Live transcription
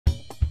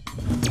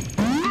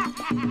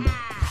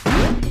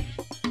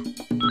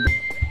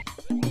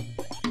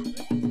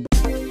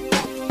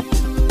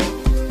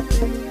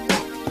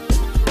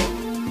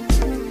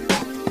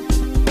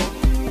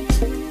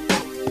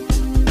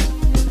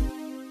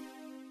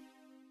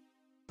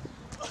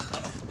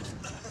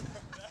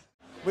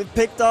We've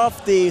picked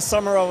off the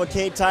Summer of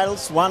Arcade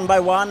titles one by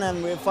one,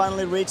 and we've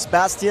finally reached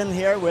Bastion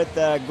here with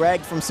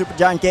Greg from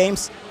Supergiant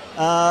Games.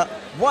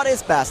 What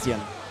is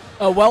Bastion?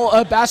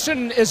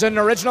 Bastion is an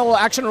original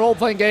action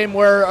role-playing game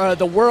where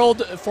the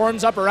world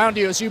forms up around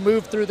you as you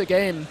move through the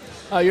game.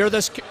 You're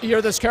this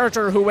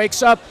character who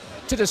wakes up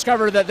to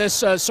discover that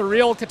this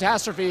surreal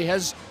catastrophe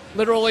has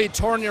literally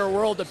torn your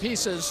world to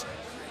pieces.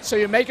 So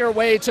you make your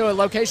way to a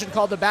location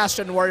called the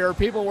Bastion where your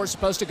people were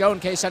supposed to go in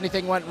case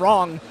anything went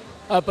wrong.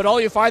 But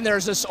all you find there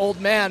is this old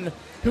man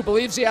who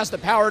believes he has the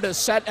power to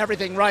set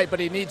everything right, but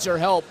he needs your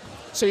help.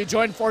 So you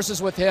join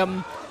forces with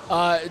him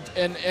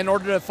in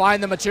order to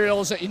find the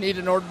materials that you need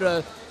in order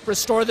to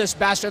restore this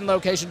Bastion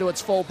location to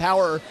its full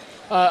power.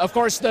 Of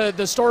course,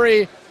 the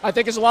story, I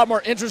think, is a lot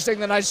more interesting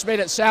than I just made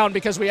it sound,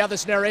 because we have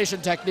this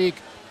narration technique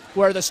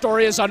where the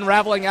story is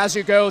unraveling as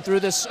you go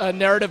through this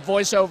narrative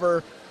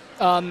voiceover,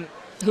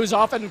 who's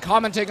often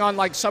commenting on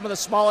like some of the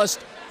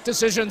smallest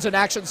decisions and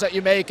actions that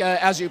you make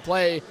as you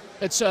play.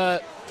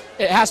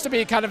 It has to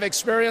be kind of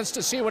experienced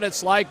to see what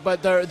it's like,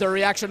 but the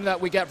reaction that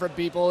we get from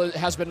people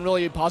has been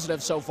really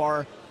positive so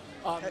far.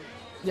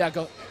 Yeah,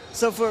 go.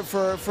 So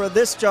for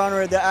this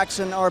genre, the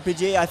action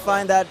RPG, I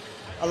find that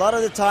a lot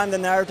of the time the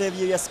narrative,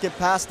 you just skip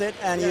past it,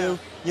 and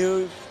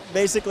you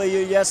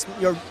basically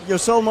your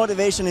sole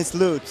motivation is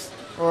loot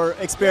or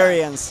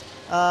experience.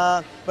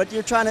 But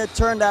you're trying to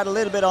turn that a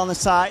little bit on the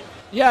side.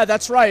 Yeah,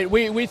 that's right.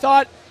 We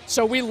thought.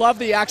 So we love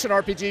the action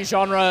RPG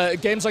genre.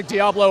 Games like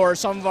Diablo are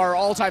some of our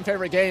all-time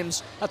favorite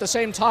games. At the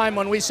same time,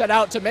 when we set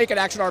out to make an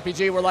action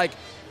RPG, we're like,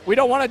 we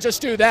don't want to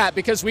just do that,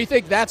 because we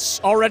think that's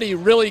already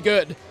really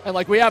good. And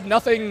like, we have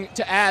nothing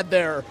to add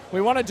there.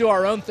 We want to do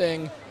our own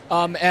thing.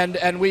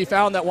 And we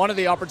found that one of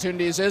the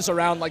opportunities is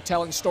around like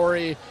telling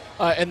story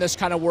in this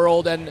kind of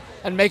world and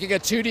making a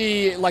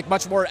 2D, like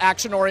much more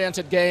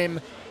action-oriented game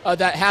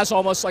that has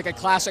almost like a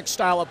classic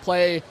style of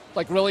play,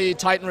 like really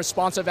tight and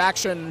responsive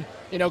action,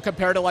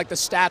 compared to like the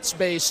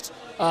stats-based,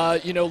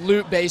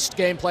 loot-based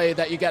gameplay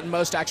that you get in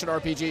most action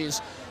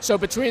RPGs. So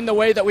between the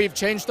way that we've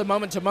changed the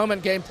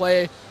moment-to-moment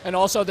gameplay and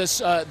also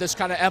this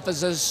kind of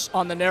emphasis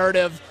on the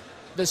narrative,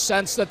 this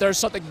sense that there's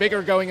something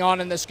bigger going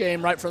on in this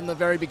game right from the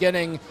very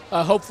beginning,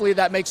 hopefully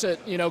that makes it,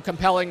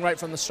 compelling right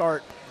from the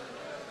start.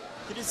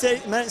 Could you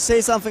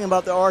say something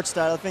about the art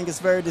style? I think it's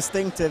very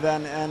distinctive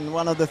and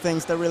one of the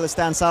things that really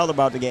stands out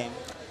about the game.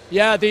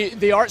 Yeah,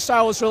 the art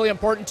style is really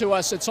important to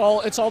us. It's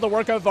all the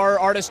work of our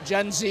artist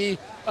Gen Z.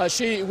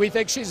 We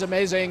think she's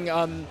amazing.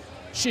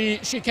 She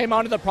came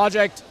onto the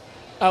project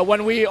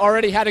when we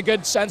already had a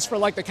good sense for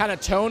like the kind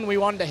of tone we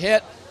wanted to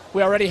hit.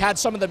 We already had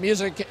some of the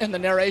music and the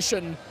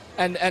narration,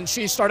 and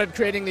she started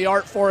creating the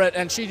art for it.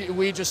 And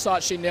we just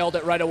thought she nailed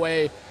it right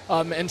away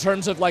in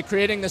terms of like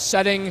creating this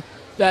setting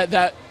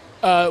that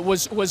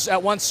was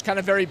at once kind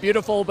of very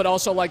beautiful, but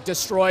also like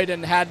destroyed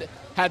and had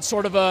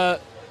sort of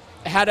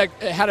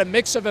had a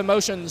mix of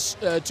emotions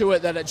to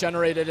it that it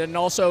generated, and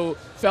also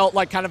felt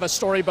like kind of a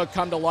storybook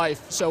come to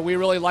life. So we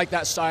really like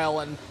that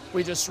style, and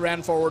we just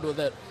ran forward with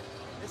it.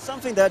 It's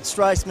something that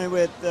strikes me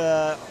with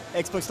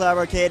Xbox Live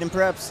Arcade, and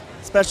perhaps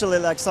especially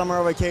like Summer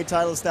of Arcade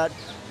titles, that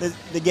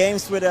the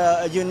games with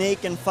a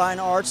unique and fine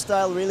art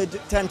style really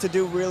tend to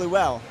do really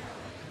well.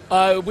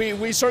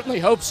 We certainly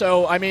hope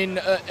so. I mean,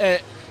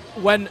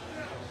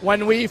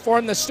 when we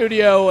formed the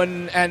studio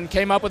and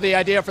came up with the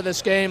idea for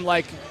this game,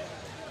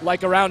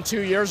 like around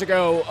 2 years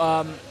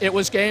ago, it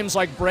was games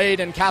like Braid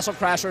and Castle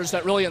Crashers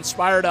that really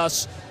inspired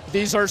us.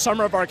 These are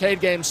Summer of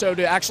Arcade games, so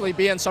to actually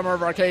be in Summer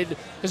of Arcade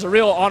is a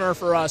real honor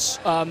for us.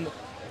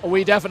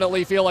 We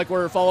definitely feel like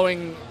we're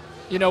following,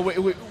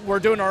 we're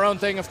doing our own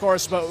thing, of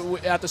course,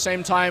 but at the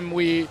same time,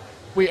 we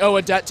owe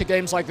a debt to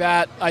games like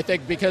that, I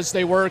think, because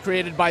they were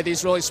created by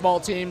these really small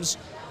teams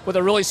with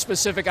a really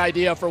specific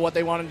idea for what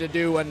they wanted to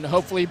do, and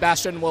hopefully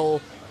Bastion will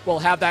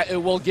have that.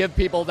 It will give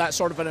people that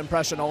sort of an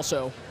impression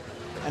also.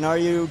 And are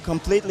you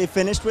completely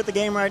finished with the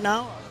game right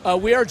now?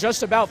 We are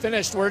just about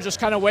finished. We're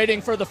just kind of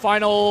waiting for the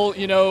final,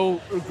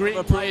 green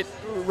light,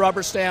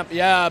 rubber stamp.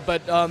 Yeah,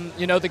 but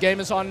the game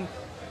is on.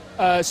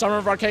 Summer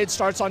of Arcade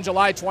starts on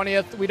July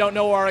 20th. We don't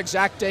know our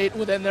exact date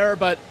within there,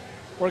 but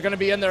we're going to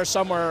be in there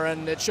somewhere,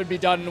 and it should be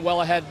done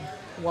well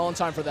in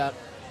time for that.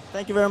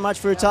 Thank you very much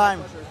for your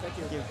time.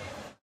 Thank you.